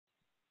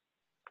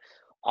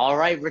All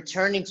right,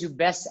 returning to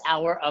best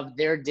hour of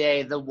their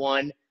day, the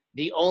one,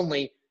 the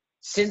only,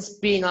 since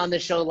being on the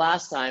show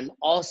last time,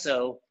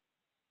 also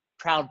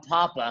proud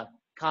papa,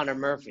 Connor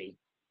Murphy.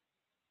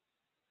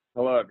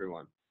 Hello,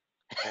 everyone.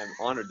 I'm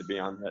honored to be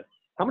on this.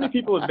 How many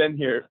people have been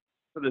here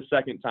for the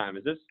second time?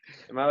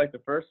 Am I like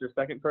the first or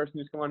second person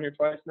who's come on here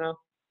twice now?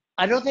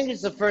 I don't think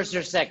it's the first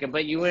or second,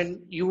 but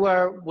you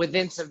are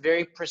within some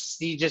very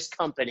prestigious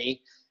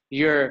company.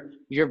 Your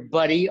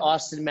buddy,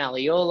 Austin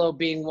Malleolo,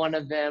 being one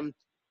of them.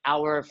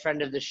 Our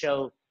friend of the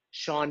show,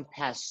 Sean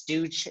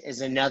Pastuch,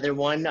 is another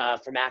one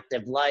from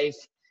Active Life.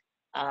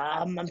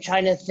 I'm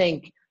trying to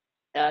think.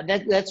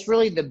 That's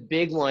really the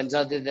big ones,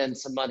 other than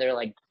some other,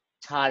 like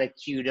Todd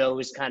Acuto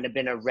has kind of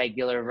been a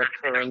regular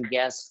recurring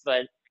guest.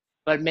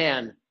 But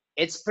man,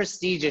 it's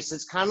prestigious.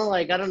 It's kind of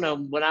like, I don't know,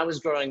 when I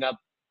was growing up,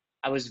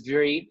 I was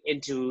very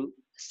into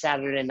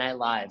Saturday Night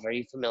Live. Are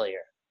you familiar?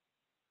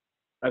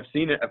 I've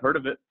seen it. I've heard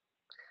of it.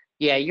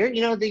 Yeah,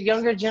 the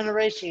younger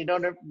generation, you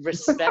don't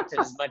respect it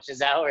as much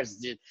as ours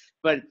did.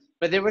 But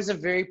there was a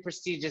very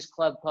prestigious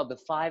club called the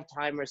Five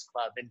Timers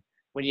Club. And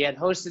when you had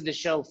hosted the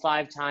show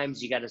 5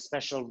 times, you got a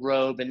special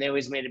robe, and they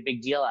always made a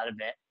big deal out of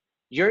it.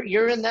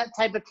 You're in that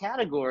type of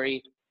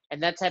category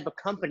and that type of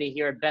company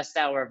here at Best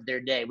Hour of Their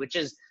Day, which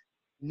is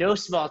no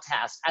small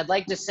task. I'd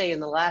like to say in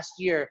the last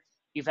year,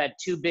 you've had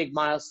 2 big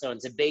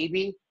milestones, a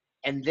baby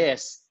and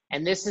this.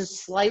 And this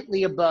is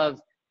slightly above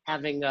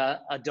having a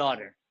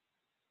daughter.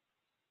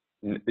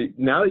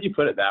 Now that you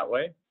put it that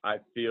way, I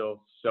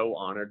feel so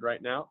honored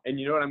right now. And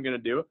you know what I'm going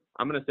to do?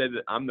 I'm going to say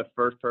that I'm the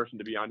first person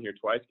to be on here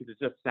twice because it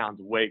just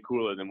sounds way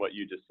cooler than what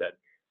you just said.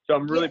 So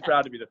I'm really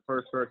proud to be the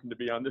first person to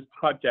be on this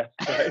podcast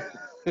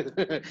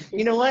today.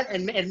 You know what?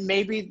 And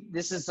maybe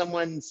this is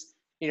someone's,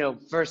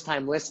 first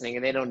time listening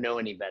and they don't know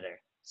any better.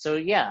 So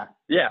yeah.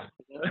 Yeah.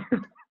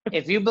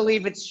 If you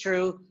believe it's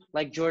true,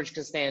 like George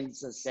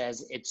Costanza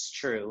says, it's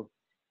true.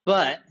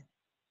 But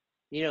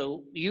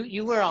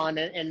you were on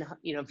it, and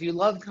if you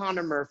love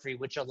Connor Murphy,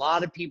 which a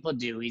lot of people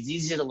do, he's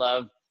easy to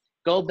love.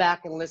 Go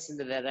back and listen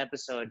to that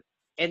episode.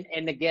 And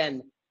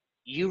again,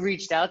 you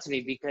reached out to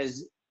me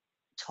because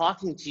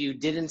talking to you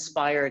did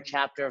inspire a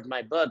chapter of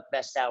my book,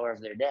 Best Hour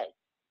of Their Day.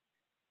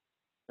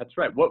 That's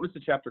right. What was the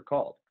chapter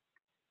called?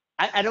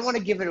 I don't want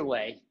to give it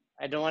away.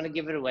 I don't want to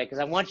give it away because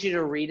I want you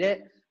to read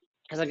it,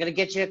 because I'm going to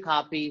get you a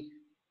copy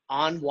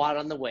on Watt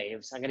on the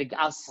Waves.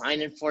 I'll sign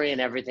it for you and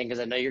everything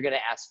because I know you're going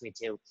to ask me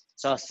to.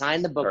 So I'll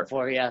sign the book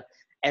for you,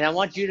 and I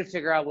want you to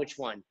figure out which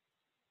one.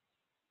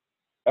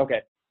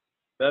 Okay.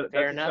 That's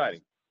fair enough?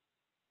 Exciting.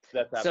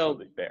 That's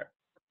absolutely fair.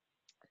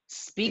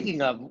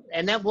 Speaking of,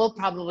 and that will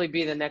probably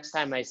be the next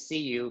time I see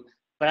you,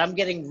 but I'm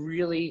getting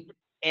really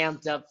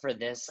amped up for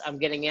this. I'm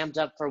getting amped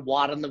up for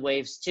Watt on the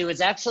Waves too.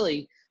 It's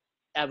actually,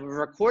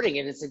 recording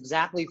it, it's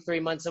exactly 3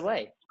 months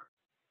away.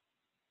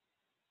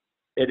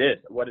 It is.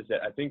 What is it?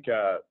 I think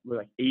we're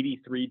like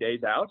 83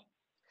 days out.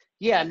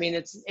 Yeah, I mean,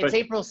 it's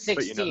April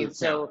 16th,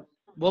 so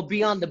we'll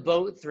be on the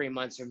boat 3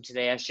 months from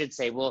today, I should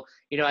say. Well,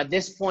 at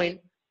this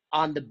point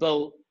on the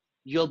boat,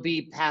 you'll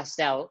be passed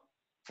out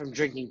from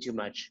drinking too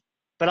much.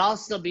 But I'll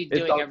still be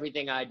doing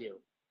everything I do.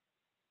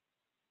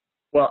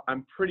 Well,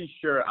 I'm pretty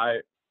sure I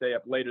stay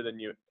up later than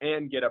you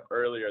and get up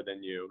earlier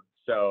than you,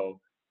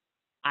 so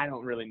I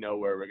don't really know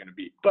where we're going to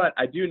be. But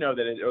I do know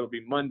that it'll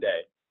be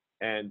Monday.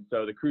 And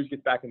so the cruise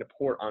gets back into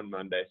port on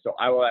Monday. So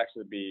I will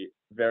actually be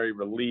very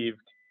relieved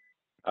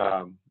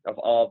of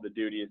all of the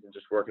duties and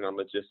just working on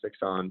logistics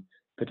on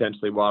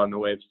potentially Watt on the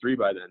Waves 3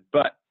 by then.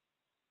 But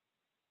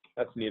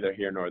that's neither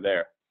here nor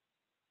there.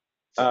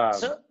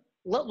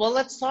 Well,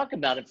 let's talk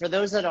about it. For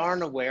those that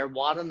aren't aware,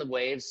 Watt on the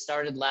Waves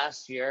started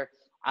last year.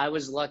 I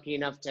was lucky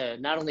enough to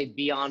not only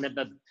be on it,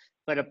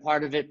 but a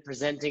part of it,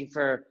 presenting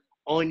for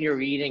Own Your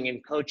Eating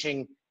and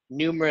coaching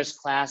numerous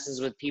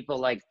classes with people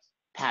like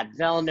Pat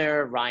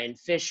Vellner, Ryan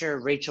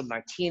Fisher, Rachel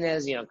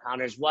Martinez,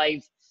 Connor's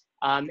wife.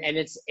 And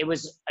it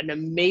was an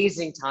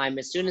amazing time.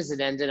 As soon as it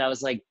ended, I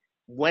was like,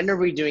 when are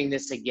we doing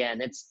this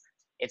again?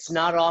 It's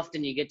not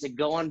often you get to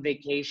go on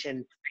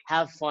vacation,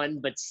 have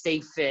fun, but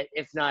stay fit,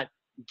 if not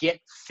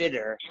get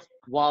fitter,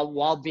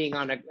 while being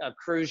on a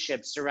cruise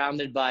ship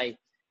surrounded by,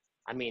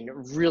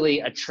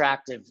 really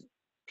attractive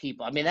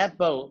people. That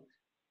boat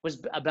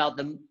was about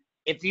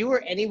if you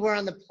were anywhere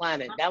on the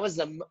planet, that was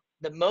the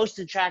most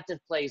attractive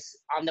place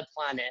on the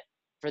planet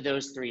for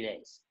those 3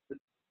 days.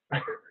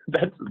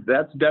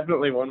 That's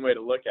definitely one way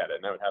to look at it,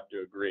 and I would have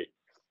to agree.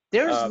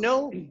 There's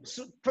no,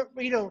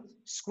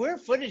 square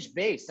footage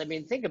based.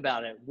 Think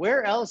about it.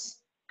 Where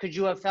else could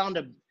you have found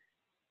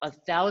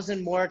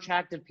 1,000 more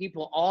attractive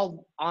people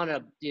all on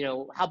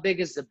how big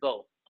is the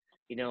boat?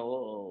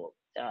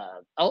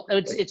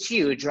 It's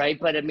huge, right?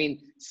 But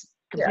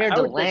compared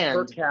to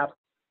land,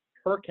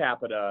 per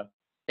capita.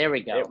 There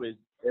we go. It was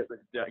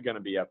going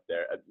to be up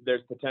there.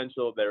 There's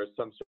potential. There was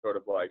some sort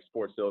of like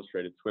Sports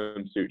Illustrated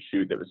swimsuit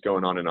shoot that was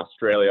going on in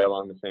Australia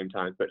along the same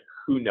time, but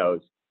who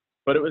knows?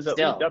 But it was at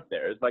least up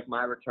there. It's like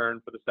my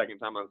return for the second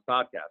time on this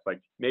podcast.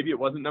 Like maybe it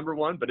wasn't number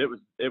one, but it was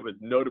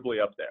notably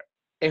up there.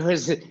 It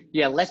was,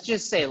 let's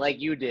just say, like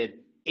you did,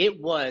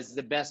 it was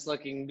the best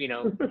looking,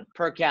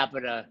 per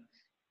capita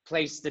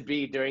place to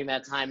be during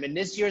that time. And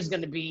this year is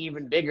going to be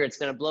even bigger. It's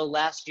going to blow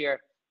last year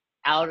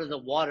out of the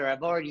water.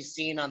 I've already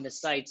seen on the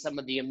site some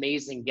of the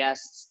amazing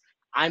guests.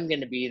 I'm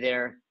going to be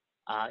there.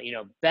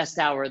 Best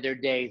hour of their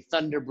day,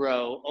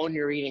 Thunderbro, Own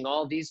Your Eating,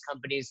 all these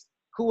companies.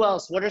 Who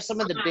else? What are some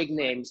of the big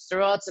names?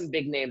 Throw out some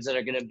big names that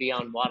are going to be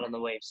on Watt on the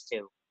Waves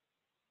too.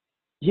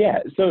 Yeah,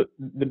 so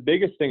the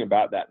biggest thing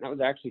about that, and that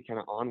was actually kind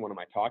of on one of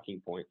my talking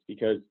points,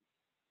 because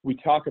we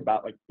talk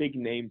about like big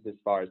names as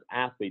far as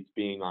athletes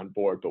being on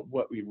board, but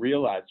what we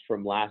realized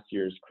from last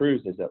year's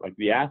cruise is that like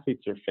the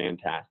athletes are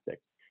fantastic,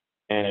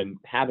 and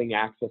having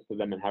access to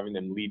them and having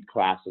them lead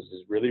classes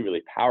is really,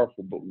 really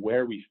powerful. But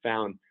where we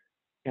found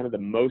kind of the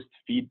most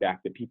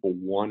feedback that people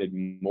wanted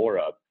more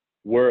of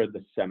were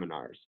the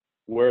seminars,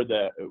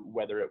 whether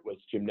it was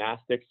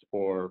gymnastics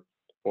or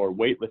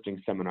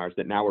weightlifting seminars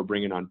that now we're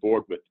bringing on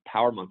board with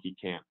Power Monkey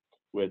Camp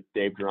with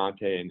Dave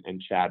Durante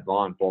and Chad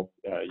Vaughn, both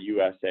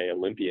USA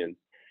Olympians,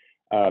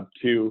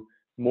 to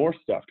more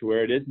stuff to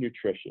where it is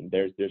nutrition.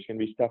 There's going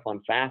to be stuff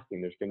on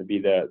fasting. There's going to be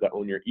the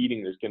Own Your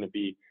Eating. There's going to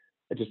be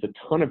just a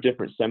ton of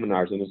different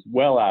seminars, and as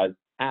well as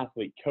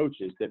athlete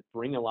coaches that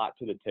bring a lot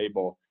to the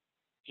table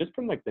just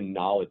from like the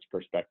knowledge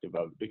perspective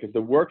of it, because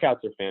the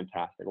workouts are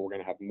fantastic. We're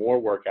going to have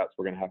more workouts.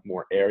 We're going to have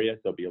more areas.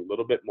 There'll be a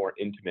little bit more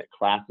intimate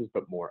classes,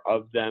 but more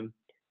of them.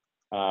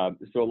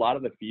 So a lot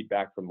of the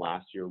feedback from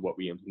last year, what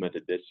we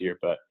implemented this year,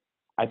 but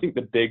I think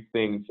the big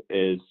things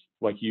is,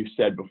 like you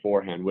said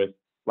beforehand, with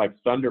like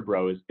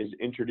Thunderbro is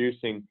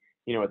introducing,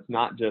 it's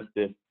not just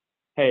this,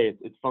 hey,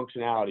 it's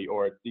functionality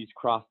or it's these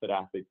CrossFit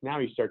athletes. Now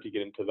you start to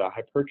get into the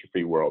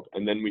hypertrophy world.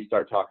 And then we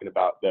start talking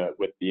about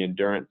with the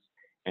endurance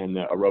and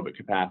the aerobic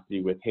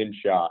capacity with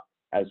Hinshaw,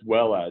 as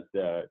well as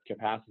the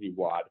capacity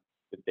WOD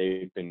that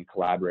they've been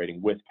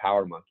collaborating with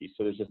Power Monkey.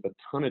 So there's just a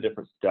ton of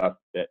different stuff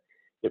that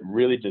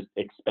really just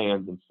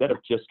expands, instead of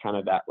just kind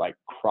of that like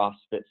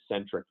CrossFit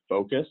centric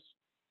focus,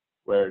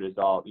 where it is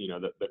all,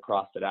 the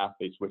CrossFit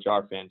athletes, which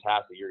are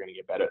fantastic. You're going to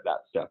get better at that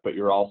stuff, but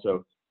you're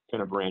also going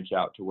to branch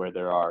out to where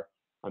there are,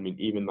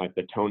 even like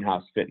the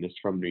Tonehouse Fitness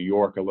from New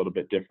York, a little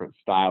bit different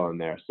style in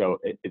there. So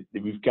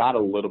we've got a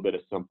little bit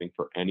of something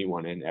for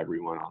anyone and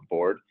everyone on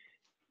board.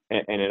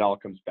 And it all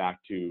comes back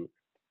to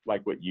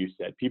like what you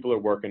said, people are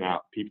working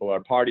out, people are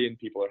partying,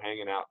 people are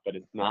hanging out, but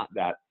it's not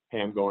that, hey,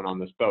 I'm going on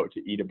this boat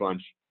to eat a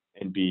bunch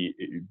and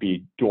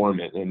be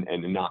dormant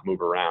and not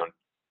move around.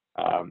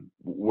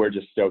 We're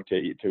just stoked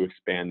to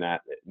expand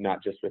that,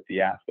 not just with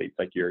the athletes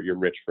like your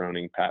Rich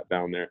Froning, Pat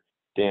Vellner,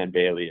 Dan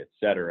Bailey, et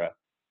cetera,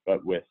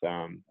 but with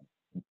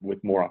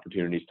more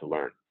opportunities to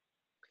learn.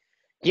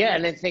 Yeah,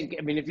 and I think,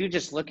 if you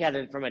just look at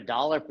it from a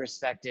dollar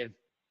perspective,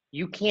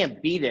 you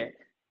can't beat it.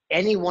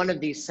 Any one of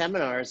these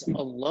seminars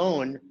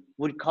alone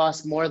would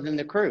cost more than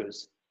the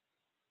cruise.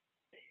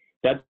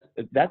 That's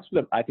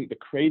I think the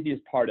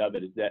craziest part of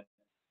it is that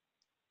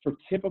for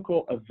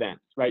typical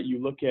events, right?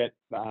 You look at,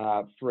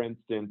 for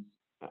instance,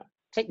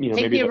 take the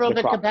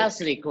aerobic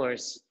capacity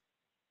course.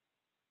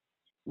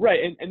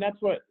 Right, and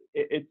that's what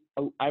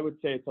I would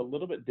say it's a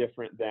little bit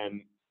different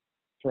than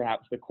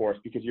perhaps the course,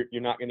 because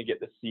you're not going to get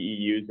the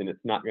CEUs, and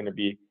it's not going to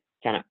be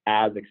kind of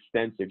as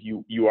extensive.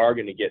 You are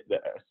going to get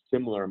a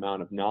similar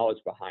amount of knowledge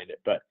behind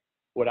it. But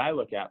what I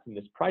look at from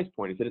this price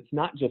point is that it's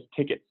not just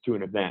tickets to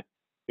an event.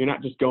 You're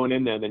not just going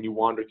in there and then you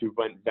wander through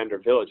Vendor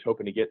Village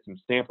hoping to get some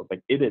samples.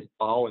 Like, it is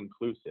all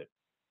inclusive.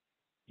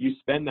 You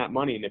spend that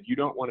money, and if you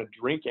don't want to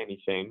drink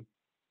anything,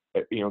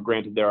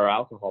 granted there are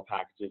alcohol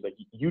packages, like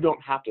you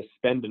don't have to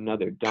spend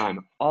another dime.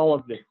 All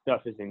of this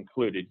stuff is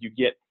included. You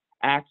get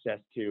access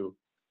to,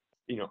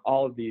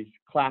 all of these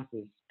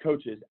classes,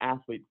 coaches,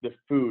 athletes, the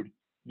food,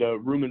 the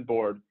room and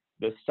board,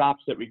 the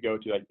stops that we go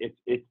to. Like,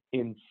 it's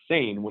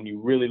insane when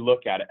you really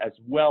look at it, as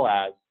well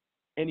as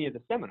any of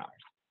the seminars.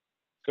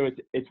 So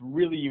it's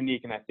really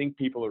unique, and I think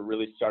people are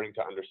really starting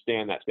to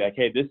understand that, to be like,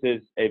 hey, this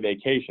is a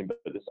vacation,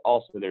 but this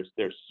also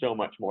there's so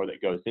much more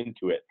that goes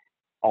into it.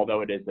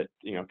 Although it is at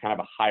kind of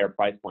a higher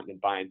price point than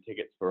buying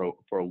tickets for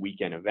a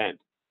weekend event,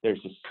 there's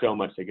just so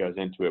much that goes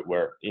into it.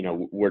 Where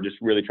we're just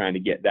really trying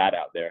to get that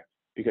out there,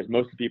 because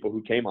most of the people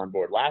who came on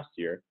board last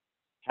year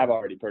have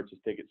already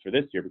purchased tickets for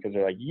this year, because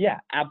they're like, yeah,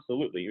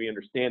 absolutely, we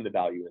understand the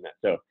value in that.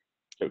 So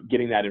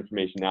getting that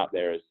information out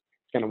there is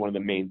kind of one of the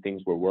main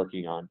things we're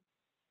working on.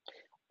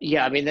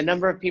 Yeah, the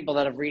number of people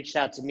that have reached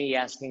out to me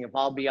asking if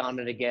I'll be on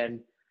it again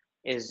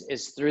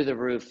is through the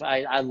roof.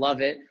 I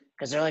love it,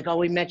 because they're like, oh,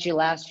 we met you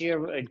last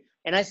year.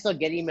 And I still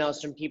get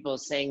emails from people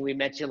saying we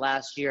met you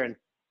last year, and,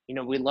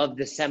 we love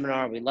the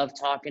seminar. We love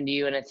talking to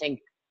you. And I think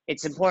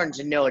it's important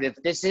to note, if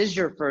this is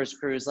your first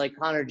cruise, like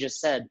Connor just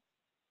said,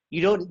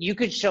 you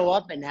could show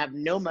up and have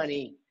no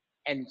money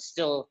and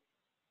still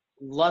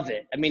love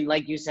it.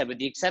 Like you said, with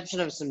the exception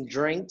of some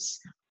drinks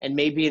and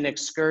maybe an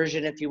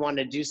excursion, if you want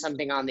to do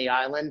something on the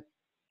island,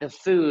 the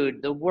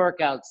food, the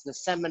workouts, the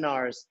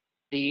seminars,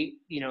 the,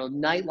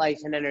 nightlife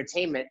and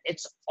entertainment,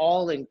 it's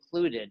all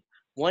included.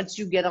 Once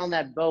you get on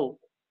that boat,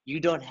 you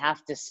don't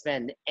have to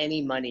spend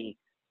any money.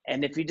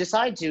 And if you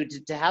decide to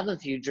have a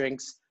few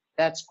drinks,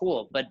 that's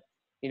cool. But,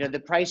 the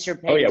price you're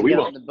paying to get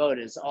on the boat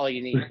is all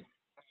you need.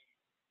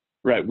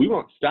 Right. We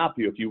won't stop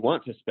you if you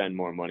want to spend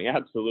more money.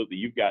 Absolutely.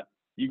 You've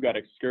got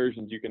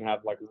excursions. You can have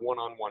like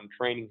one-on-one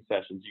training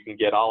sessions. You can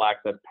get all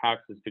access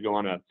passes to go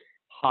on a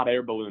hot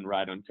air balloon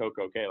ride on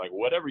Coco Cay, like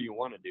whatever you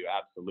want to do.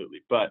 Absolutely.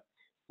 But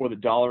for the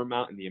dollar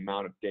amount and the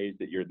amount of days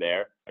that you're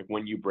there, like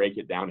when you break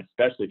it down,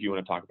 especially if you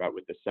want to talk about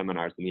with the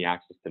seminars and the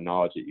access to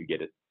knowledge that you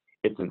get,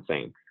 it's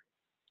insane.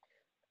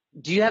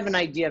 Do you have an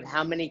idea of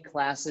how many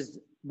classes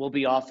will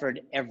be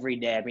offered every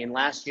day? I mean,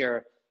 last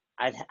year,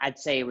 I'd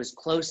say it was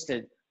close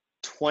to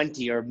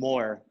 20 or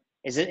more.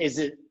 Is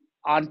it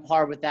on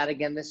par with that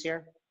again this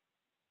year?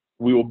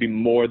 We will be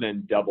more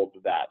than double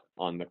that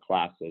on the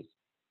classes,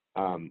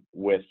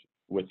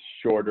 with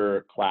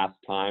shorter class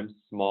times,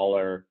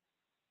 smaller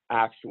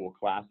actual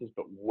classes,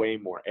 but way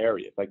more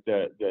areas. Like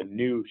the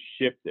new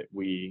ship that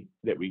we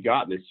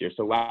got this year.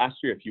 So last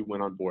year, if you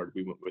went on board,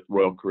 we went with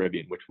Royal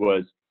Caribbean, which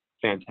was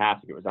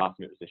fantastic. It was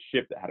awesome. It was a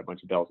ship that had a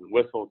bunch of bells and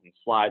whistles and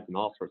slides and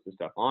all sorts of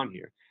stuff on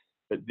here.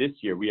 But this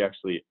year, we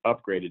actually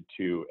upgraded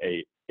to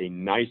a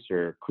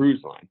nicer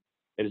cruise line.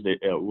 It is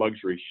a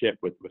luxury ship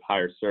with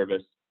higher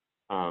service,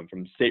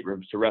 from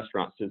staterooms to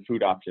restaurants to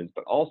food options,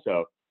 but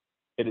also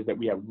it is that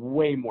we have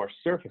way more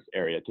surface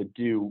area to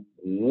do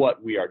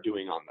what we are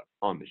doing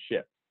on the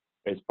ship,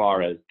 as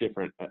far as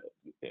different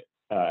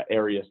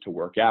areas to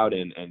work out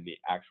in and the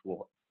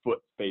actual foot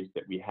space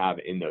that we have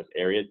in those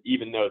areas.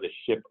 Even though the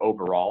ship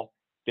overall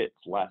fits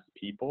less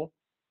people,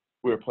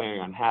 we're planning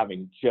on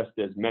having just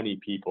as many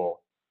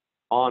people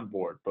on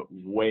board, but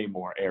way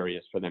more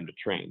areas for them to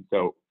train.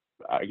 So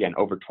again,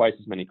 over twice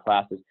as many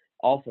classes,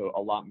 also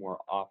a lot more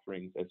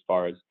offerings as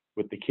far as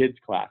with the kids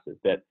classes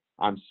that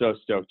I'm so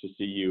stoked to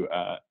see you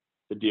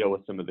to deal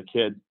with some of the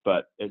kids,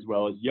 but as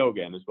well as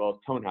yoga and as well as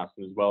Tone House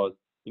and as well as,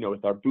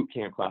 with our boot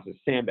camp classes,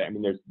 sandbag. I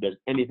mean, there's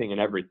anything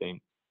and everything.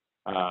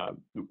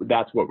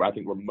 That's what I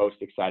think we're most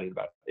excited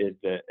about, is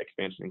the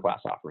expansion in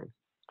class offerings.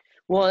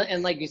 Well,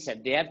 and like you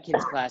said, they have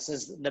kids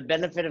classes. The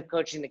benefit of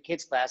coaching the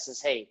kids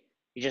classes, hey,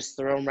 you just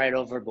throw them right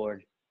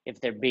overboard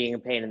if they're being a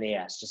pain in the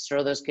ass. Just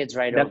throw those kids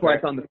right over. That's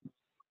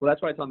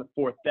why it's on the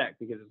fourth deck,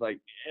 because it's like,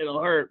 it'll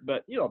hurt,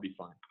 but you'll be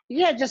fine.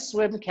 Yeah, just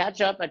swim,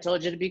 catch up. I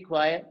told you to be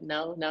quiet.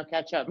 Now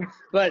catch up.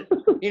 But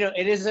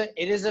it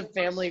is a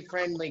family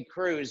friendly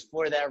cruise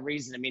for that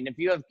reason. I mean, if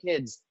you have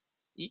kids,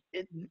 you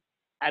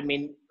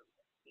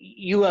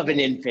have an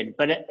infant,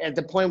 but at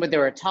the point where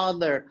they're a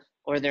toddler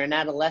or they're an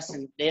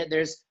adolescent,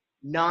 there's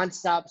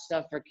nonstop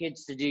stuff for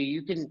kids to do.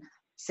 You can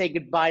say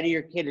goodbye to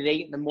your kid at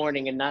 8 a.m.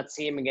 and not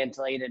see him again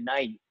until 8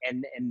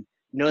 p.m. and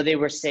know they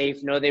were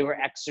safe, know they were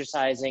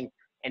exercising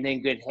and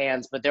in good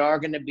hands. But there are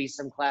going to be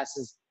some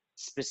classes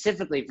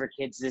specifically for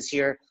kids this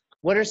year.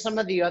 What are some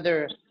of the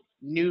other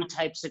new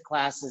types of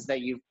classes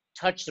that you've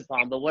touched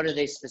upon, but what are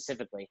they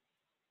specifically?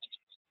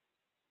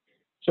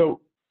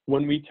 So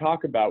when we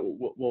talk about,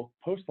 we'll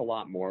post a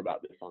lot more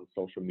about this on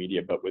social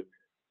media, but with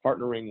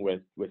partnering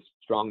with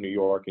Strong New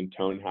York and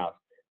Tone House,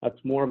 that's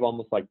more of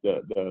almost like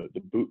the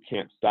boot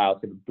camp style.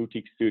 It's like a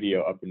boutique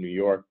studio up in New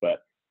York, but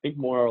I think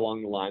more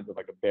along the lines of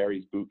like a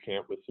Barry's boot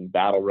camp with some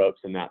battle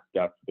ropes and that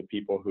stuff for the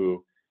people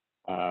who,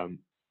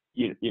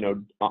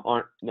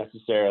 aren't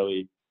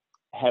necessarily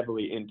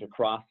heavily into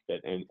CrossFit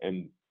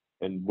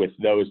and with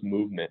those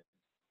movements.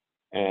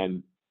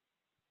 And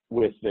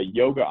with the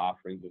yoga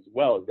offerings as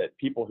well, is that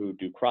people who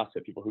do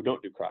CrossFit, people who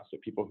don't do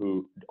CrossFit, people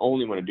who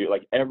only want to do,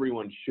 like,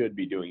 everyone should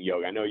be doing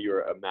yoga. I know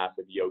you're a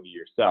massive yogi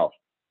yourself,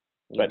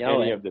 but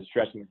any of the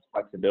stretching and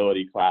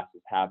flexibility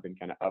classes have been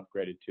kind of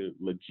upgraded to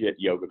legit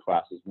yoga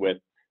classes with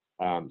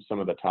some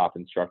of the top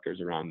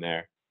instructors around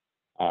there.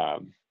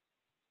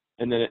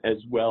 And then as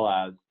well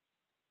as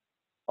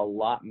a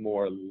lot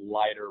more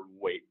lighter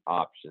weight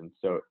options.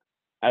 So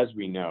as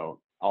we know,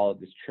 all of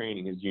this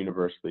training is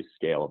universally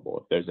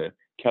scalable. If there's a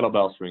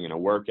kettlebell swing in a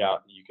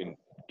workout, you can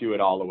do it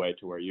all the way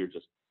to where you're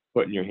just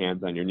putting your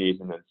hands on your knees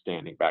and then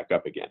standing back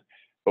up again.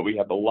 But we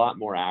have a lot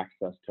more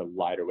access to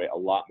lighter weight, a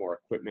lot more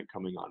equipment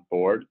coming on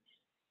board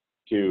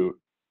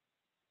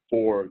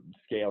for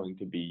scaling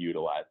to be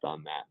utilized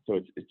on that.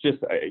 So it's just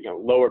a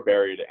lower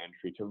barrier to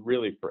entry to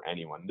really for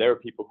anyone. There are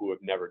people who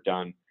have never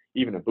done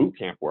even a boot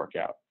camp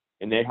workout,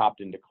 and they hopped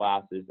into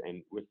classes,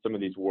 and with some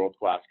of these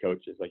world-class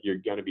coaches, like, you're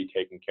going to be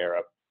taken care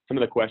of. Some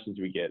of the questions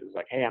we get is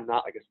like, hey, I'm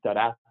not like a stud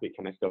athlete.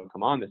 Can I still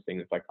come on this thing?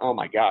 It's like, oh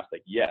my gosh,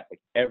 like, yes,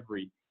 like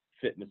every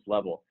fitness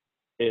level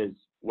is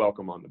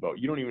welcome on the boat.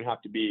 You don't even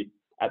have to be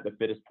at the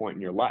fittest point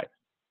in your life.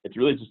 It's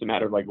really just a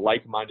matter of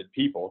like-minded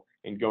people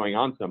and going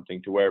on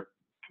something to where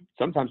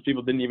sometimes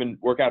people didn't even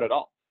work out at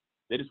all.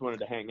 They just wanted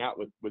to hang out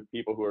with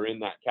people who are in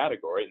that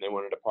category, and they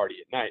wanted to party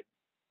at night.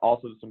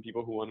 Also, some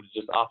people who wanted to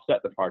just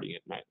offset the partying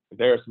at night.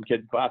 There are some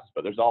kids classes,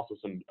 but there's also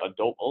some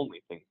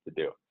adult-only things to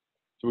do.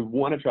 So we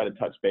want to try to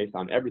touch base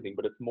on everything,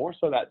 but it's more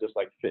so that just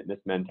like fitness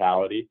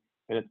mentality,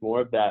 and it's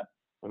more of that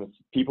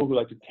people who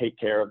like to take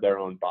care of their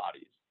own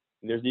bodies.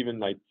 And there's even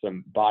like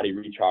some body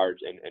recharge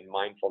and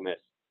mindfulness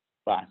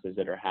classes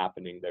that are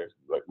happening. There's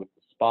like with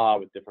the spa,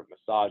 with different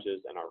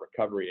massages and our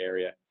recovery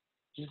area.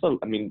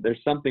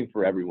 There's something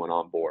for everyone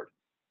on board,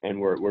 and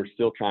we're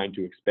still trying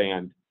to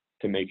expand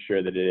to make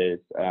sure that it is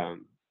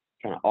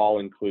kind of all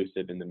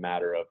inclusive in the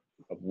matter of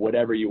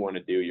whatever you want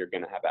to do, you're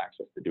going to have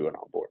access to do it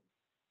on board.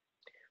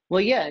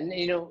 Well, yeah, and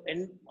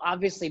and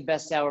obviously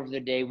best hour of the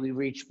day, we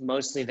reach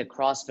mostly the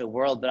CrossFit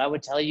world, but I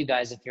would tell you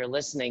guys, if you're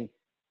listening,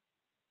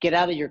 get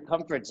out of your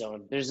comfort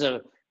zone. There's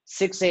a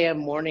 6 a.m.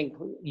 morning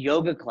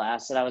yoga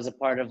class that I was a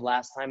part of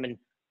last time, and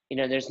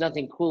there's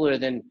nothing cooler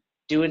than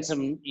doing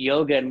some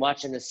yoga and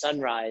watching the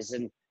sunrise.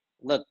 And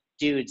look,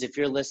 dudes, if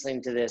you're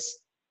listening to this,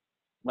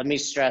 let me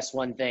stress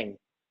one thing.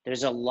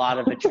 There's a lot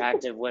of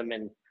attractive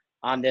women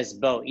on this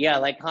boat. Yeah,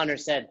 like Connor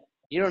said,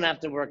 you don't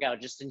have to work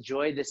out, just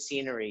enjoy the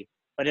scenery.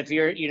 But if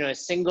you're,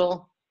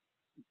 single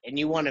and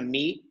you want to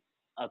meet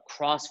a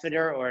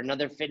CrossFitter or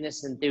another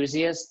fitness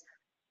enthusiast,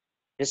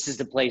 this is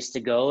the place to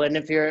go. And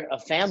if you're a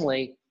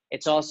family,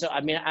 it's also, I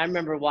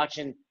remember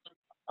watching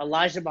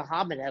Elijah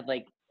Muhammad had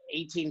like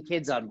 18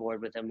 kids on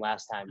board with him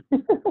last time.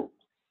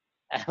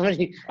 How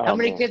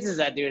many kids does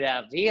that dude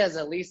have? He has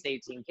at least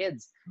 18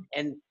 kids.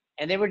 And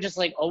they were just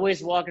like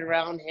always walking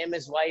around, him,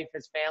 his wife,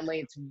 his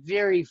family. It's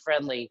very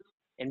friendly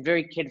and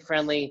very kid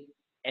friendly.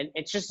 And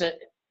it's just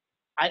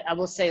I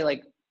will say,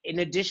 like, in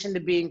addition to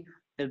being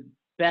the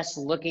best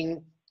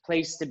looking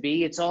place to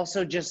be, it's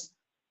also just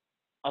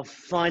a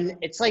fun,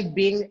 it's like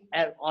being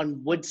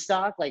on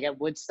Woodstock, like at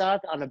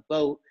Woodstock on a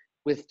boat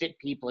with fit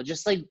people,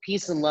 just like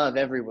peace and love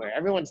everywhere.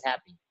 Everyone's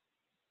happy.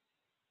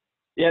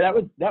 Yeah,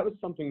 that was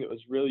something that was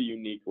really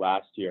unique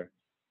last year,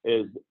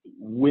 is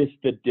with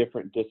the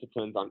different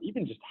disciplines on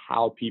even just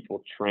how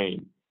people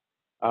train,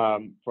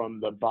 from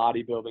the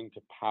bodybuilding to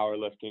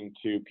powerlifting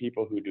to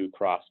people who do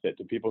CrossFit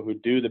to people who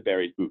do the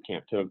Barry's Boot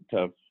Camp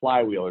to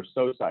Flywheel or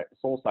Soul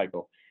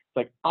Cycle. It's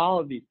like all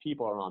of these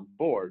people are on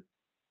board.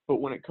 But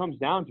when it comes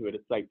down to it,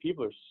 it's like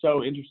people are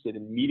so interested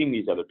in meeting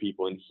these other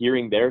people and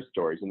hearing their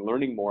stories and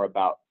learning more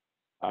about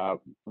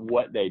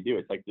what they do.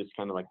 It's like this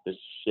kind of like this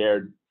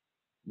shared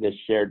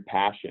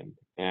passion.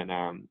 And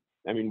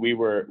we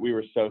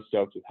were so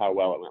stoked with how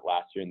well it went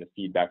last year and the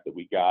feedback that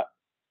we got,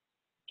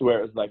 to where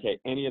it was like, hey,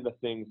 any of the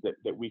things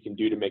that we can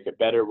do to make it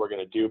better, we're going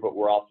to do, but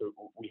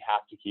we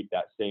have to keep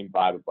that same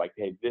vibe of like,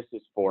 hey, this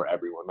is for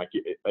everyone. Like,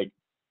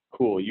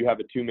 cool, you have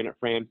a 2-minute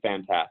Fran,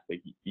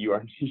 fantastic. You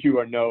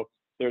are no,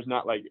 there's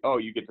not like, oh,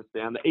 you get to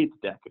stay on the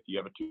 8th deck if you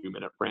have a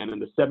 2-minute Fran,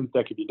 and the 7th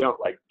deck if you don't.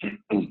 Like,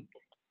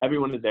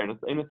 everyone is there,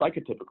 and it's like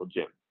a typical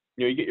gym.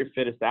 You get your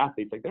fittest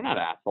athletes, like, they're not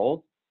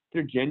assholes.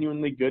 They're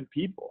genuinely good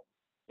people.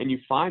 And you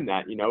find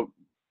that,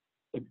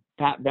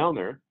 Pat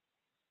Vellner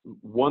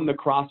won the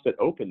CrossFit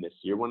Open this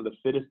year, one of the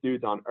fittest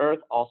dudes on earth,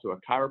 also a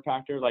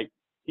chiropractor. Like,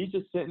 he's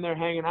just sitting there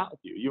hanging out with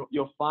you.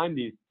 You'll find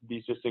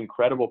these just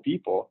incredible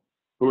people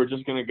who are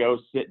just going to go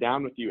sit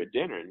down with you at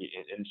dinner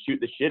and shoot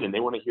the shit, and they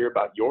want to hear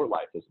about your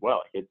life as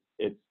well.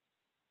 It's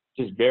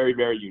just very,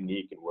 very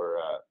unique, and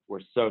we're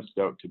so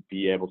stoked to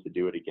be able to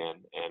do it again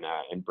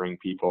and bring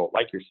people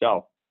like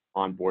yourself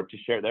on board to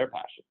share their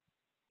passion.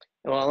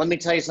 Well, let me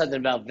tell you something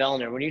about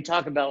Vellner. When you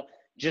talk about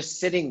just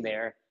sitting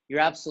there, you're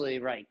absolutely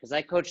right, because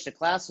I coached a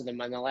class with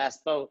him on the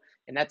last boat,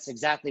 and that's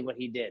exactly what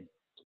he did.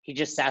 He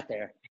just sat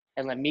there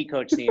and let me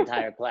coach the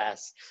entire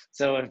class.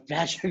 So if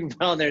Patrick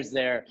Vellner's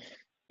there,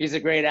 he's a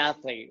great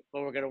athlete,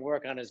 but we're going to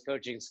work on his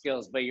coaching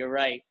skills. But you're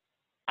right.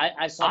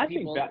 I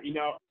think that,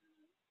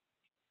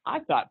 I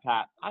thought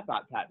Pat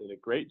did a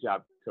great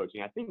job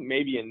coaching. I think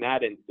maybe in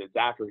that instance,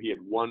 after he had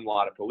won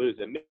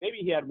Lollapalooza, maybe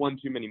he had one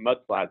too many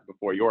mudslides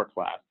before your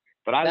class.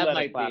 But I led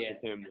a class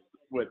with him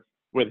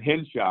with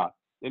Henshaw,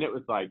 and it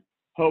was like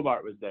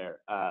Hobart was there,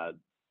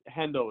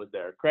 Hendel was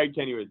there, Craig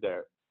Kenny was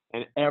there,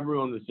 and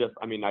everyone was just,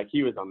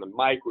 he was on the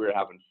mic, we were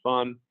having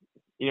fun.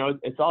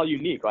 It's all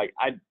unique. Like,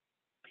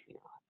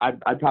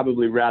 I'd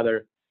probably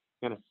rather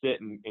kind of sit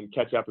and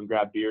catch up and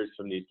grab beers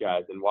from these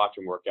guys and watch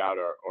them work out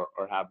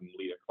or have them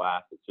lead a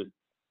class. It's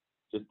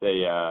just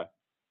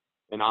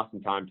an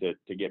awesome time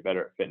to get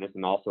better at fitness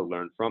and also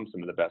learn from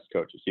some of the best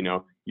coaches.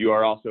 You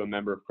are also a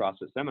member of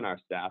CrossFit Seminar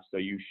staff, so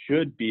you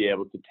should be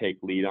able to take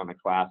lead on a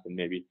class and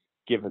maybe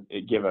give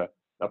a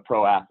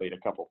pro athlete a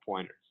couple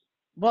pointers.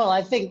 Well,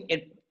 I think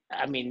it,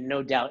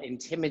 no doubt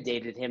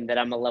intimidated him that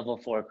I'm a level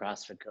 4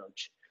 CrossFit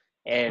coach.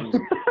 And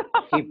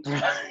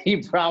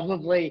he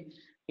probably,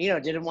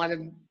 didn't want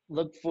to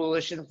look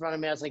foolish in front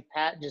of me. I was like,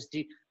 Pat, just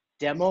do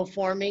demo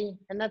for me.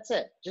 And that's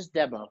it. Just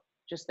demo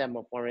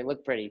for me.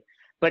 Look pretty.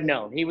 But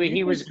no, he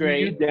was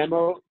great.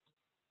 Do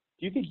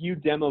you think you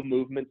demo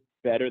movements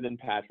better than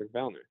Patrick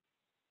Vellner?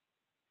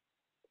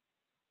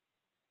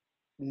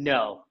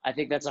 No, I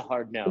think that's a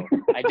hard no.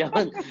 I don't.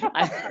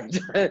 I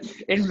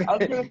was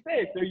gonna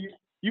say, so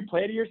you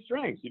play to your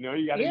strengths. You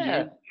got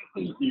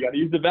to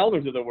use the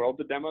Vellners of the world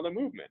to demo the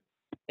movement.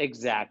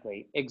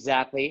 Exactly.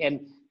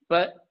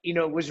 But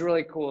it was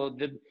really cool.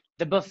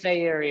 The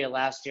buffet area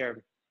last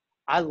year,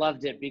 I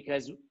loved it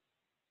because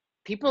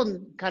people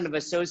kind of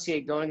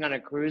associate going on a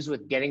cruise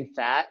with getting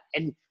fat,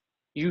 and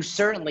you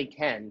certainly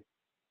can.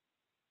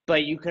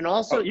 But you can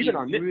also even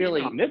on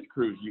this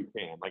cruise you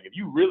can. Like, if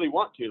you really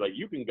want to, like,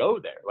 you can go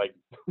there. Like,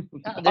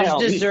 there's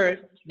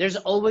dessert. There's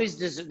always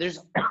dessert.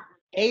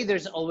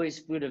 There's always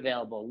food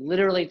available,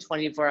 literally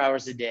 24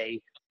 hours a day.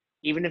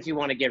 Even if you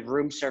want to get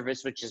room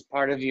service, which is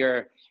part of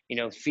your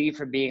fee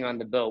for being on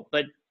the boat.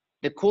 But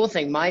the cool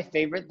thing, my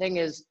favorite thing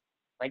is,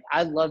 like,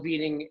 I love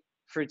eating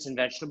fruits and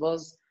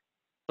vegetables,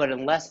 but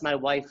unless my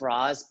wife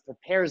Roz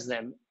prepares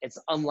them, it's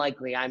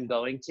unlikely I'm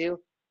going to.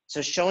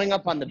 So showing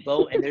up on the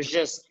boat and there's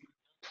just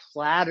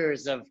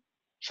platters of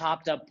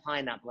chopped up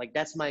pineapple, like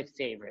that's my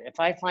favorite. If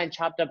I find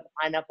chopped up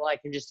pineapple, I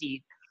can just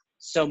eat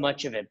so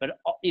much of it. But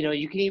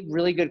you can eat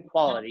really good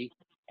quality,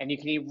 and you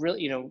can eat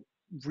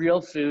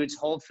real foods,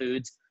 whole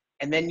foods,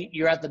 and then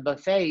you're at the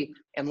buffet.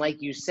 And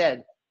like you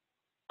said,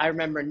 I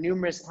remember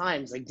numerous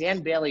times, like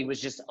Dan Bailey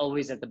was just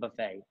always at the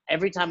buffet.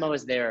 Every time I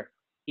was there,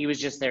 he was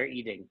just there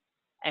eating.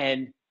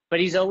 But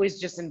he's always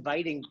just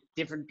inviting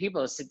different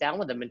people to sit down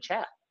with him and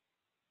chat.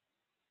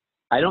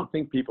 I don't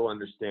think people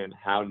understand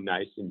how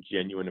nice and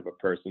genuine of a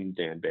person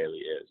Dan Bailey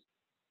is.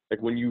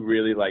 Like when you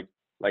really like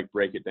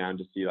break it down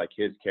to see like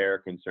his care,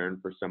 concern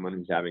for someone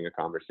who's having a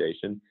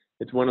conversation.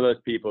 It's one of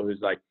those people who's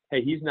like,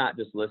 hey, he's not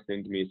just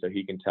listening to me so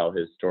he can tell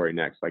his story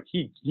next. Like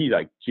he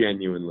like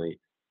genuinely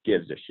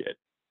gives a shit.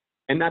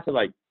 And not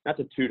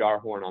to toot our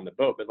horn on the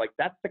boat, but like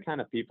that's the kind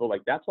of people,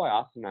 like that's why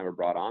Austin and I were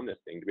brought on this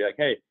thing, to be like,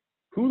 hey,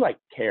 who like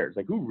cares?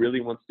 Like who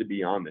really wants to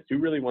be on this? Who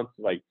really wants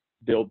to like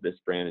build this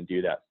brand and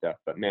do that stuff?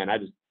 But man,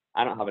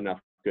 I don't have enough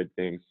good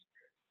things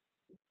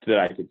that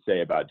I could say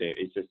about Dave.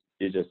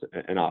 He's just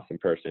an awesome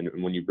person.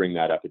 And when you bring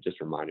that up, it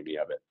just reminded me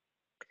of it.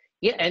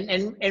 Yeah,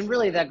 and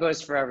really that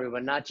goes for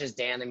everyone, not just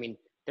Dan. I mean,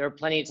 there are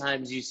plenty of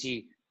times you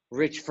see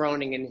Rich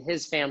Froning and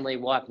his family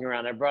walking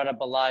around. I brought up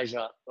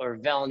Elijah or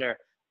Vellner.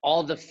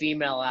 All the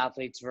female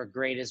athletes were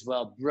great as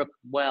well. Brooke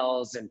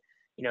Wells and,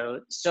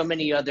 so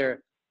many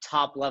other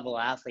top level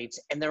athletes,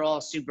 and they're all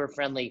super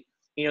friendly.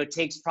 It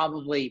takes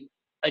probably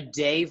a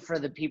day for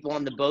the people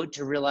on the boat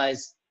to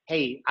realize,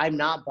 hey, I'm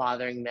not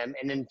bothering them.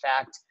 And in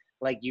fact,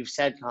 like you've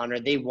said, Connor,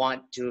 they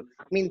want to.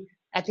 I mean,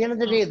 at the end of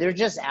the day, they're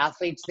just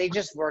athletes. They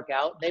just work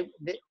out.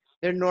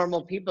 They're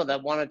normal people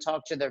that want to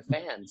talk to their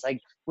fans. Like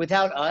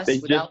without us,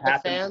 without the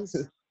fans,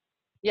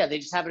 yeah, they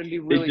just happen to be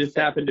really. They just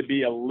happen to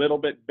be a little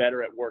bit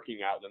better at working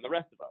out than the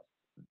rest of us.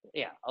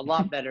 Yeah, a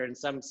lot better in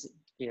some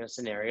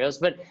scenarios.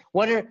 But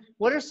what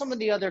are some of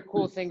the other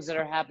cool things that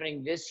are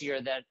happening this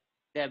year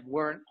that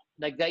weren't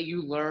like that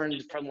you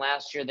learned from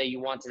last year that you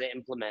wanted to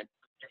implement?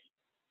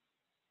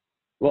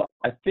 Well,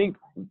 I think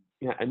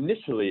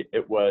initially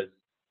it was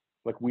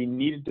like we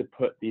needed to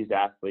put these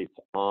athletes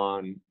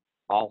on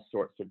all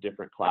sorts of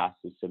different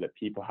classes so that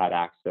people had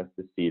access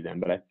to see them.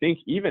 But I think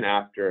even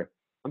after,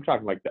 I'm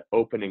talking like the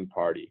opening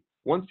party,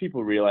 once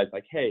people realize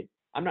like, hey,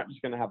 I'm not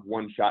just going to have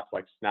one shot to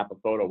like snap a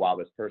photo while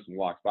this person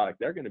walks by, like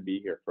they're going to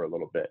be here for a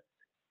little bit.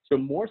 So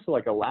more so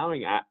like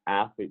allowing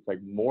athletes like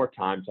more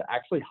time to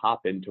actually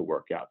hop into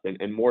workouts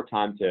and more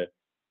time to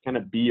kind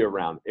of be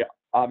around.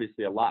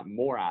 Obviously, a lot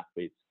more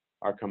athletes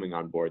are coming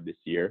on board this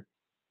year.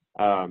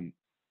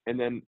 And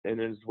then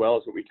as well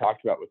as what we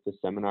talked about with the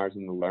seminars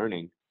and the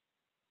learning,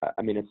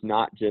 I mean, it's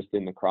not just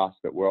in the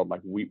CrossFit world.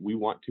 Like we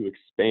want to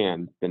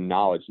expand the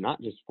knowledge,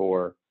 not just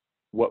for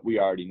what we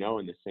already know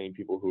and the same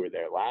people who were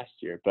there last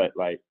year, but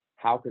like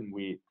how can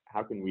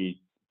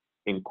we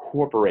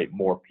incorporate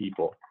more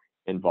people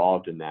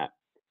involved in that?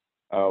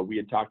 We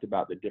had talked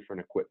about the different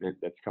equipment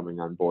that's coming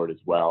on board as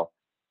well,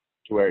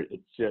 to where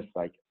it's just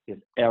like if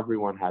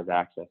everyone has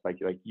access, like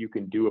you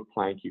can do a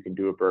plank, you can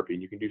do a burpee,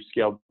 and you can do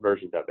scaled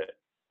versions of it.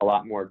 A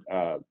lot more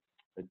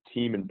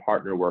team and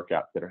partner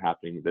workouts that are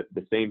happening.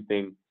 The same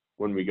thing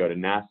when we go to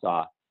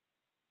Nassau,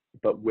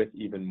 but with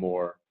even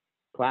more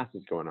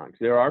classes going on. Because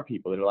there are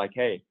people that are like,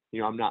 hey,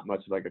 I'm not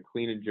much of like a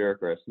clean and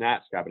jerk or a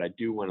snatch guy, but I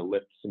do want to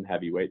lift some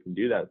heavy weights and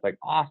do that. It's like,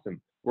 awesome.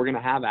 We're going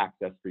to have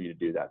access for you to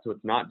do that. So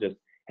it's not just,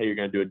 hey, you're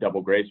going to do a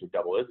double Grace or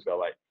double Isabel.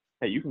 Like,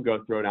 hey, you can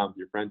go throw down with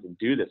your friends and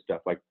do this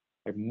stuff. Like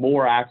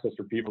more access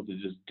for people to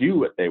just do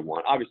what they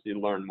want. Obviously,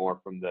 learn more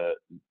from the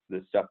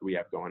stuff that we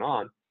have going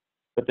on,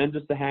 but then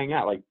just to hang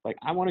out. Like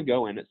I want to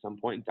go in at some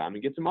point in time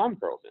and get some arm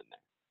curls in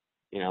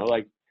there.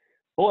 Like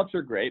pull-ups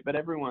are great, but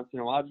every once in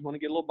a while, I just want to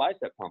get a little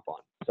bicep pump on.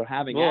 So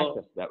having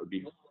access to that would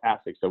be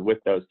fantastic. So with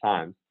those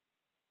times.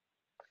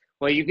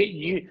 Well,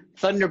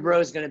 Thunder Bro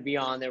is going to be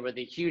on there with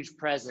a huge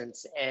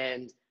presence,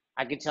 and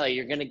I can tell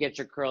you're going to get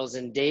your curls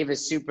in. Dave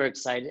is super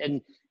excited.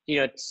 And,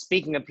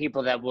 speaking of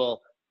people that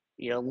will,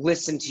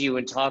 listen to you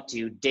and talk to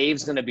you,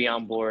 Dave's going to be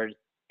on board.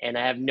 And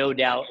I have no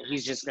doubt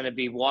he's just going to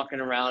be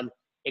walking around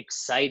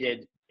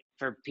excited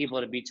for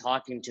people to be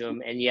talking to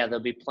him. And yeah,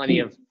 there'll be plenty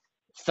of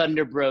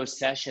Thunder Bro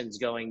sessions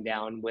going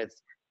down with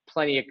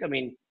plenty of,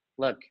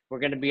 look, we're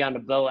going to be on a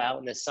boat out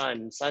in the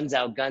sun. Sun's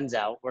out, guns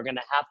out. We're going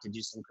to have to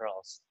do some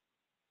curls.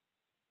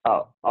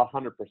 Oh,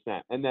 100%.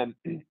 And then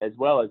as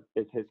well as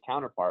his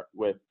counterpart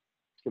with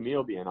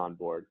Camille being on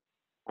board.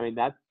 I mean,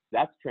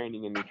 that's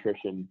training and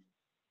nutrition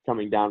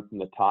coming down from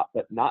the top,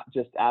 but not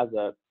just as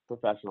a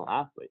professional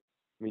athlete.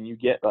 I mean,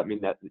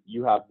 that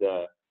you have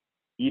the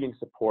eating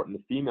support in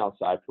the female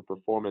side for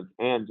performance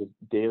and just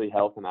daily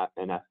health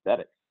and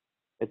aesthetics.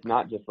 It's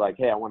not just like,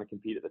 hey, I want to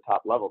compete at the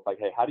top level. It's like,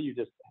 hey,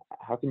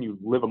 how can you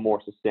live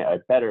a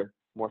better,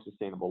 more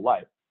sustainable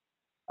life?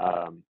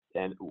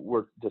 And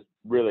we're just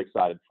really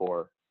excited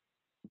for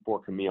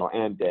for Camille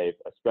and Dave,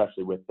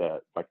 especially with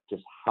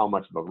just how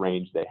much of a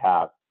range they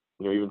have.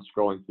 Even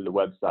scrolling through the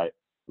website,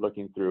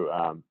 looking through,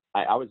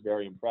 I was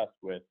very impressed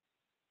with,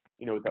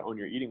 with the Own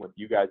Your Eating with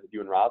you guys, with you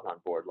and Roz on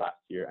board last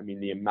year. I mean,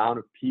 the amount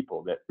of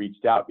people that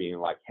reached out being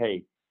like,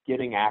 hey,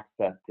 getting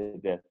access to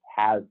this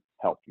has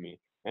helped me.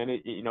 And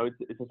it's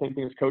the same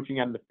thing as coaching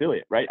at an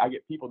affiliate, right? I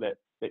get people that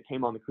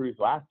came on the cruise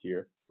last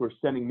year who are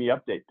sending me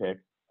update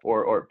pics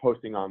or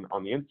posting on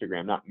the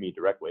Instagram, not me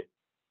directly,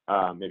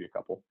 maybe a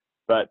couple,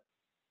 but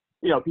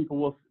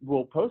people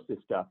will post this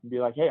stuff and be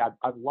like, hey,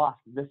 I've lost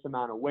this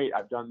amount of weight.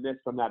 I've done this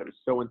from that. It was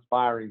so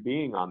inspiring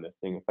being on this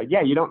thing. It's like,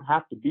 yeah, you don't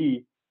have to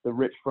be the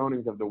Rich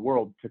Fronings of the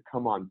world to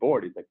come on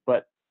board. He's like,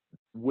 but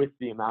with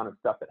the amount of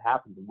stuff that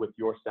happens with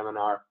your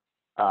seminar,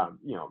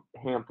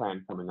 Ham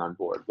Plan coming on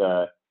board,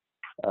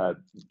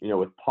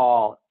 with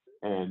Paul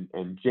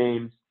and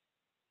James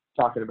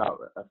talking about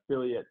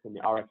affiliates and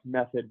the RX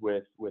method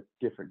with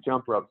different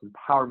jump ropes and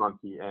Power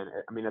Monkey. And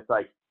I mean, it's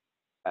like,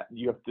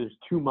 there's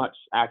too much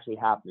actually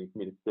happening for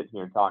me to sit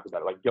here and talk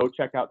about it. Like, go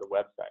check out the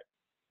website.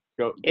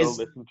 Go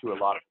listen to a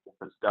lot of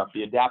different stuff.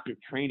 The adaptive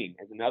training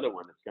is another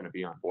one that's going to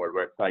be on board,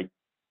 where it's like,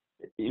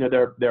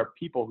 there are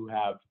people who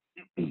have,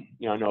 I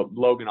know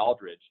Logan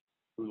Aldridge,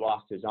 who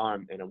lost his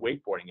arm in a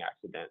wakeboarding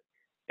accident.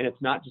 And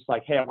it's not just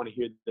like, hey, I want to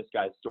hear this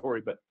guy's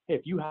story, but hey,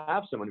 if you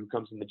have someone who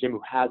comes in the gym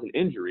who has an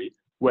injury,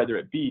 whether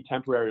it be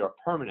temporary or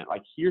permanent,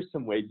 like, here's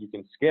some ways you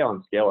can scale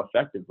and scale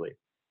effectively.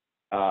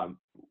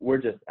 We're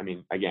just,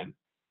 again,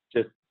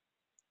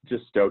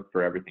 just stoked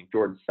for everything.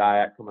 Jordan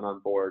Syatt coming on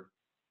board.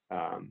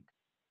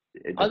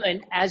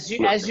 And as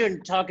you're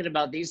talking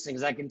about these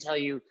things, I can tell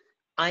you,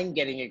 I'm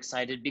getting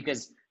excited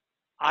because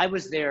I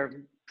was there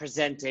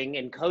presenting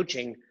and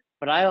coaching,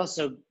 but I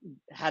also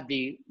had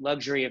the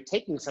luxury of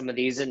taking some of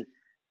these. And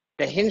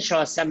the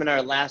Hinshaw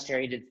seminar last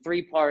year, he did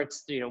 3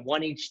 parts,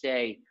 one each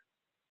day.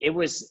 It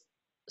was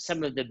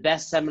some of the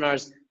best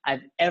seminars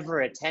I've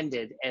ever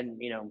attended.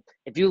 And,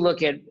 if you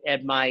look at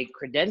my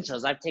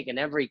credentials, I've taken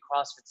every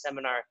CrossFit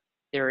seminar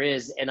there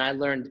is, and I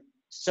learned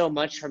so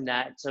much from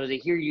that. So to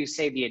hear you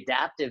say the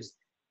adaptives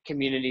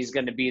community is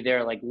going to be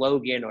there, like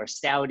Logan or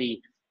Stouty,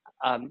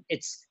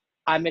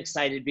 I'm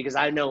excited because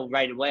I know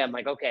right away, I'm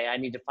like, okay, I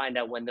need to find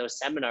out when those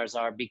seminars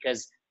are,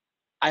 because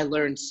I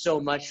learned so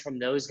much from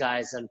those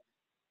guys on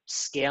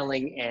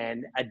scaling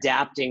and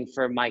adapting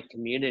for my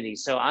community.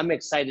 So I'm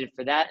excited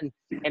for that.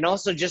 And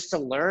also just to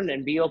learn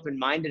and be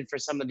open-minded for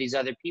some of these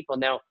other people.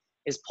 Now,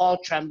 is Paul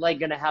Tremblay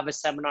going to have a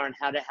seminar on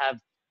how to have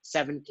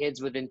 7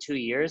 kids within 2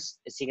 years?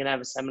 Is he going to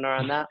have a seminar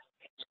on that?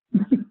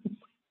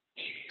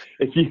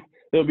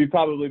 It'll be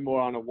probably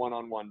more on a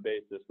one-on-one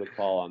basis with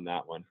Paul on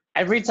that one.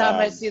 Every time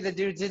I see the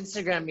dude's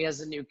Instagram, he has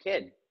a new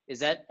kid.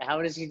 How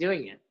is he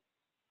doing it?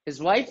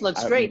 His wife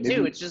looks great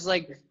too. It's just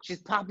like she's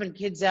popping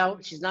kids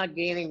out. She's not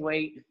gaining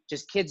weight.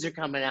 Just kids are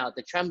coming out.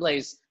 The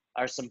Tremblays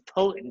are some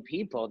potent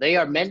people. They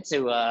are meant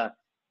to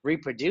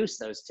reproduce,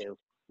 those two.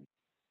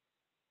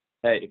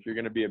 Hey, if you're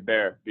going to be a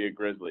bear, be a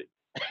grizzly.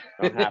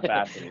 Don't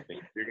half-ass anything.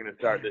 If you're going to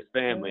start this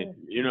family,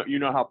 you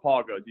know how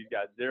Paul goes. He's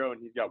got 0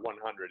 and he's got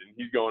 100, and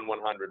he's going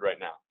 100 right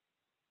now.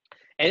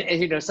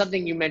 And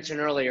something you mentioned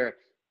earlier,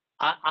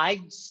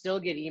 I still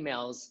get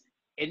emails,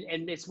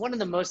 and it's one of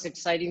the most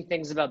exciting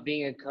things about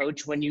being a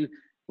coach when you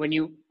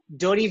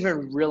don't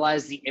even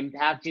realize the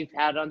impact you've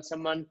had on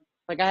someone.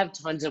 Like, I have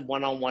tons of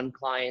one-on-one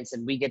clients,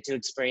 and we get to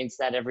experience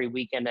that every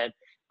weekend at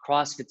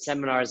CrossFit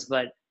seminars.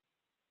 But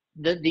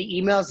the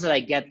emails that I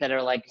get that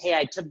are like, hey,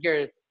 I took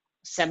your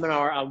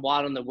seminar on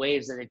WOD on the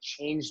Waves and it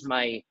changed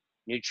my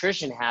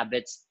nutrition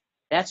habits.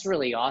 That's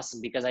really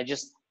awesome, because I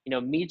just,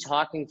 me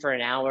talking for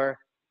an hour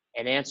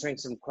and answering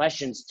some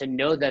questions, to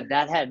know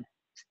that had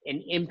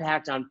an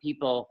impact on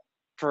people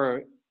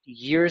for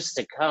years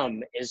to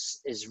come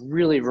is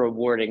really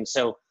rewarding.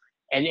 So,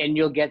 and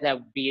you'll get that,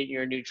 be it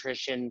your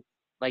nutrition,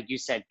 like you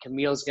said,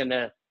 Camille's going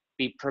to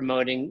be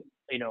promoting,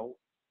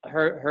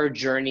 her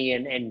journey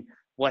and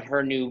what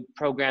her new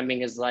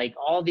programming is like.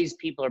 All these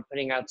people are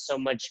putting out so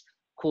much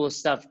cool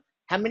stuff.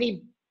 How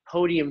many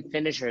podium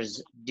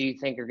finishers do you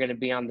think are going to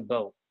be on the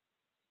boat?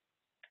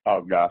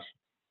 Oh gosh,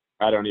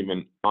 I don't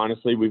even,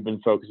 honestly, we've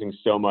been focusing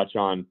so much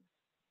on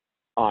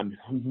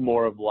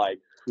more of like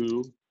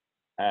who,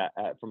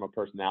 from a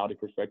personality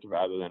perspective,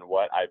 rather than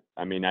what.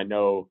 I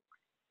know,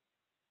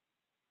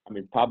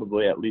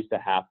 probably at least a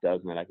half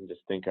dozen that I can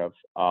just think of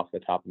off the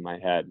top of my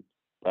head.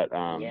 But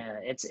yeah,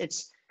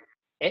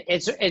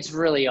 it's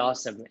really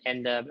awesome,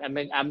 and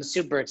I'm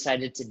super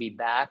excited to be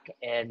back.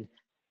 And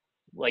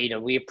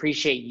we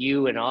appreciate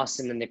you and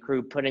Austin and the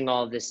crew putting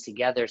all of this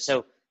together.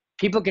 So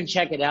people can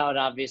check it out,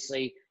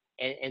 obviously,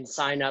 and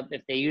sign up.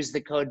 If they use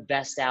the code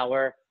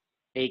BESTHOUR,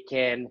 they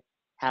can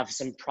have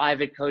some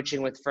private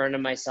coaching with Fern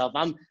and myself.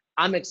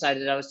 I'm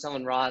excited. I was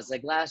telling Roz,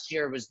 like, last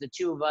year it was the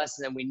 2 of us,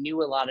 and then we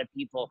knew a lot of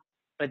people.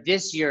 But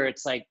this year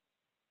it's like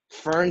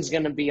Fern's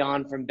going to be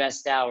on from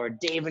Best Hour.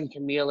 Dave and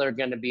Camille are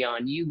going to be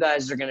on. You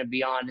guys are going to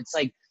be on.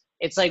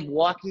 It's like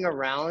walking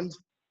around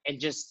and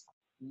just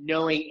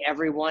knowing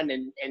everyone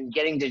and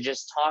getting to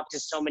just talk to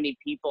so many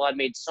people. I've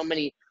made so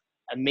many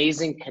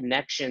amazing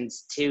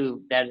connections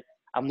too, that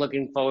I'm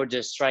looking forward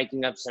to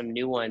striking up some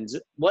new ones.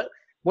 What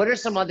are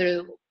some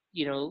other,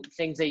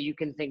 things that you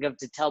can think of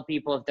to tell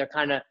people if they're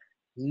kind of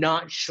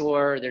not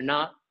sure, they're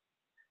not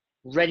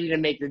ready to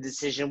make the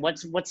decision?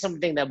 What's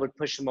something that would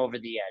push them over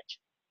the edge?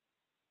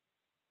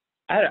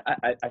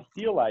 I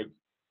feel like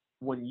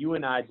when you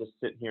and I just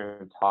sit here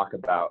and talk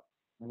about,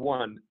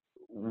 one,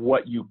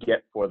 what you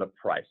get for the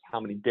price, how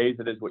many days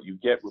it is, what you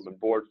get, room and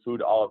board,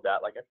 food, all of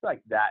that. Like, I feel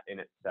like that in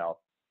itself,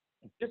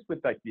 just with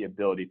like the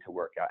ability to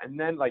work out. And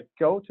then like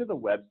go to the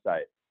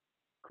website,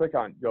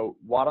 go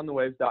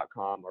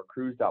wadonthewaves.com or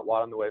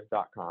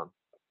cruise.wadonthewaves.com.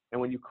 And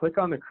when you click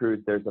on the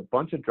cruise, there's a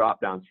bunch of drop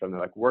downs from there,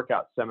 like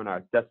workout,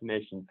 seminars,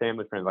 destination,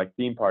 family friends, like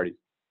theme parties.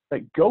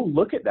 Like, go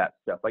look at that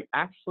stuff. Like,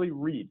 actually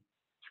read,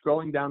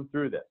 scrolling down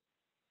through this.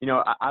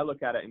 I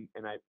look at it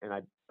and I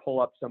pull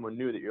up someone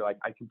new that you're like,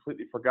 I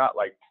completely forgot.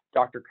 Like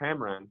Dr.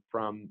 Cameron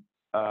from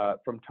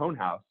Tone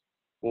House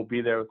will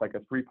be there with like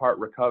a 3-part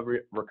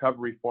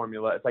recovery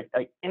formula. It's like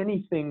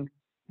anything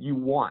you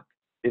want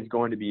is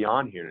going to be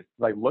on here. It's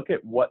like, look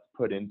at what's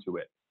put into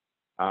it.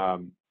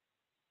 And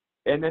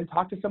then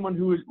talk to someone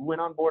who went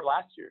on board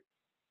last year.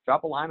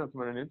 Drop a line on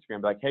someone on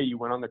Instagram, be like, hey, you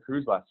went on the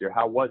cruise last year.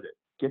 How was it?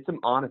 Get some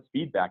honest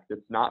feedback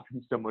that's not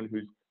from someone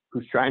who's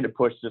trying to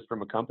push just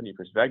from a company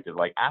perspective.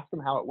 Like, ask them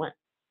how it went.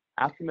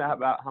 Ask them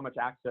about how much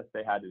access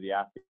they had to the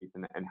athletes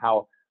and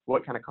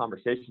what kind of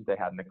conversations they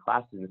had in the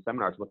classes and the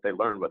seminars, what they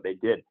learned, what they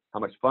did, how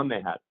much fun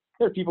they had.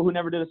 There are people who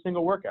never did a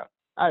single workout.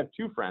 I have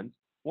 2 friends,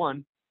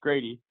 1,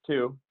 Grady,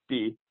 2,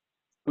 D,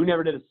 who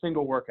never did a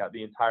single workout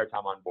the entire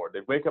time on board.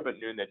 They'd wake up at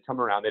noon, they'd come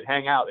around, they'd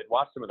hang out, they'd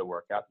watch some of the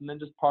workouts, and then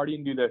just party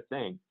and do their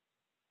thing.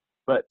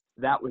 But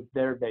that was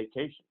their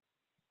vacation.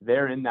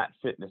 They're in that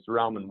fitness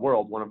realm and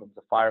world. One of them's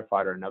a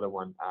firefighter, another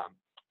one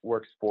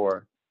works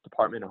for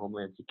Department of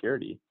Homeland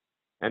Security.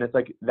 And it's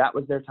like, that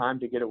was their time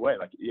to get away.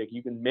 Like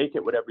you can make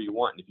it whatever you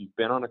want. And if you've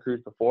been on a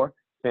cruise before,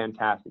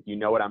 fantastic. You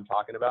know what I'm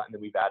talking about. And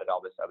then we've added all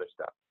this other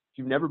stuff. If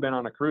you've never been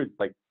on a cruise,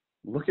 like,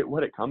 look at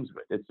what it comes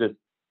with. It's just,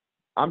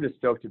 I'm just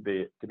stoked to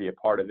be a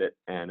part of it.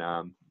 And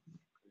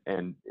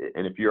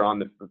if you're on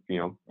the,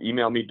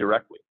 email me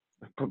directly,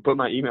 put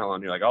my email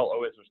on. You're like, I'll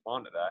always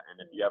respond to that. And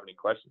if you have any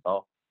questions,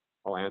 I'll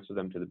answer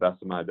them to the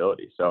best of my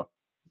ability. So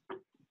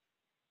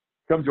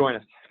come join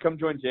us. Come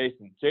join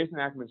Jason. Jason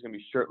Ackerman's going to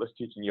be shirtless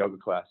teaching yoga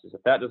classes.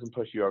 If that doesn't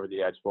push you over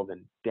the edge, well,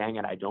 then dang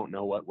it, I don't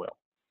know what will.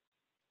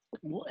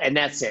 And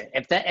that's it.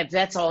 If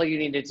that's all you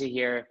needed to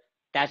hear,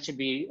 that should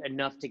be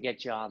enough to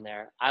get you on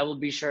there. I will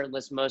be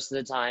shirtless most of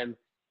the time.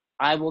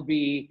 I will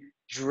be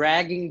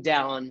dragging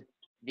down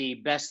the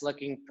best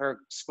looking per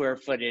square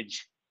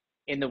footage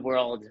in the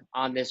world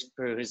on this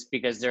cruise,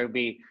 because there'll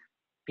be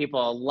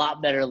people a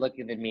lot better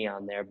looking than me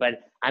on there.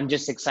 But I'm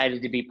just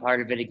excited to be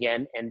part of it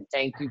again. And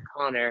thank you,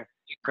 Connor,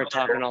 for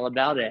talking all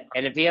about it.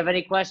 And if you have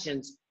any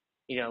questions,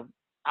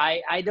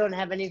 I don't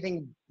have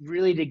anything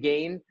really to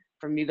gain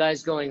from you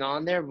guys going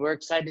on there. We're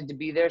excited to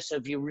be there. So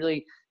if you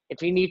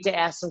need to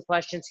ask some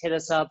questions, hit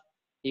us up.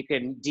 You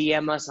can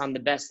DM us on the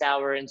Best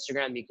Hour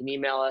Instagram. You can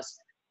email us,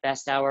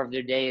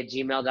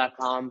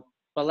 besthouroftheirday@gmail.com.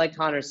 But like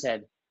Connor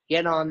said,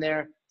 get on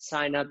there,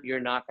 sign up. You're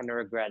not going to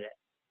regret it.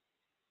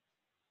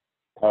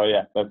 Oh,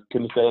 yeah.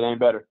 Couldn't have said it any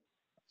better.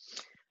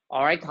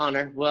 All right,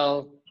 Connor.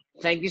 Well,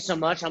 thank you so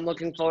much. I'm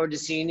looking forward to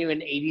seeing you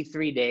in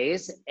 83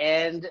 days.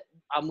 And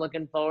I'm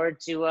looking forward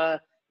to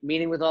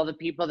meeting with all the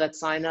people that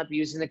sign up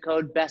using the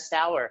code Best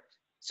Hour.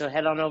 So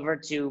head on over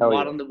to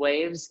Wad on the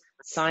Waves,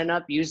 sign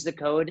up, use the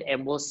code,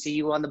 and we'll see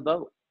you on the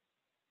boat.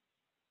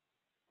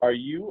 Are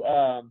you,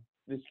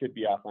 this could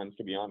be offline, this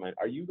could be online.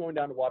 Are you going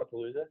down to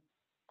Wadapalooza?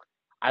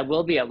 I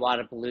will be at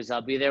Wadapalooza.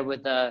 I'll be there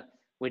with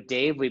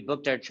Dave. We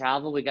booked our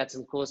travel. We got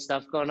some cool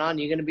stuff going on.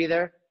 You going to be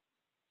there?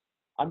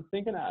 I'm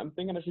thinking I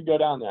should go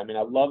down there. I mean,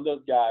 I love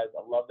those guys.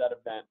 I love that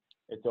event.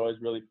 It's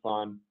always really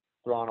fun.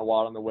 Throw on a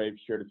Wad on the Wave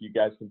shirt. If you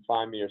guys can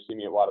find me or see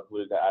me at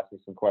Wadapalooza, ask me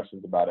some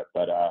questions about it.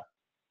 But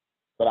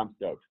I'm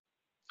stoked.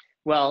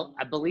 Well,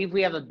 I believe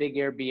we have a big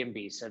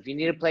Airbnb. So if you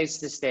need a place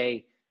to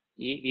stay,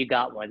 you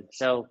got one.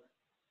 So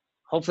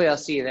hopefully I'll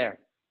see you there.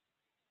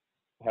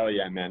 Hell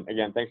yeah, man.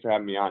 Again, thanks for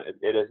having me on.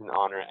 It is an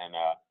honor, and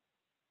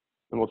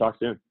we'll talk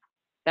soon.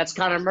 That's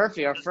Connor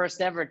Murphy, our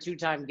first ever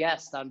 2-time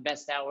guest on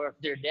Best Hour of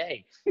Their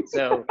Day.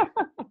 So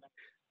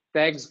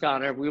thanks,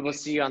 Connor. We will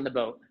see you on the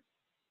boat.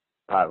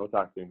 All right, we'll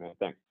talk soon, man.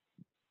 Thanks.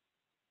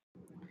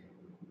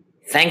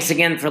 Thanks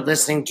again for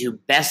listening to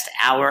Best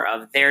Hour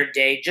of Their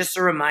Day. Just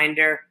a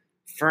reminder,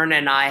 Fern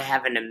and I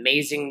have an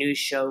amazing new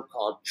show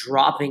called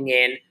Dropping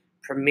In,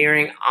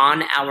 premiering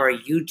on our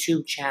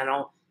YouTube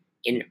channel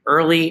in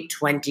early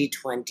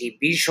 2020.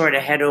 Be sure to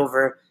head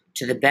over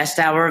to the Best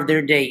Hour of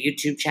Their Day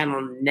YouTube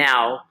channel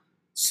now.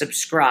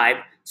 Subscribe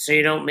so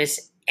you don't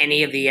miss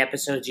any of the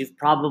episodes. You've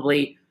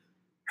probably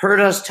heard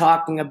us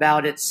talking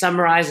about it,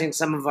 summarizing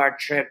some of our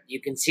trip.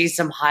 You can see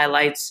some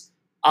highlights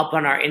up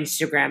on our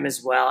Instagram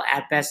as well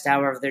at Best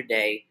Hour of Their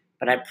Day.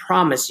 But I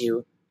promise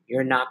you,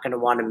 you're not going to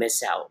want to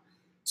miss out.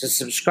 So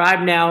subscribe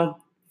now.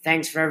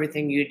 Thanks for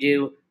everything you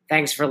do.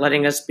 Thanks for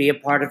letting us be a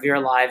part of your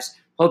lives.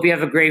 Hope you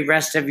have a great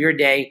rest of your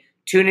day.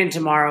 Tune in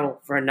tomorrow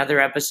for another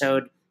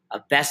episode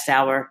of Best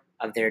Hour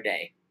of their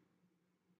day.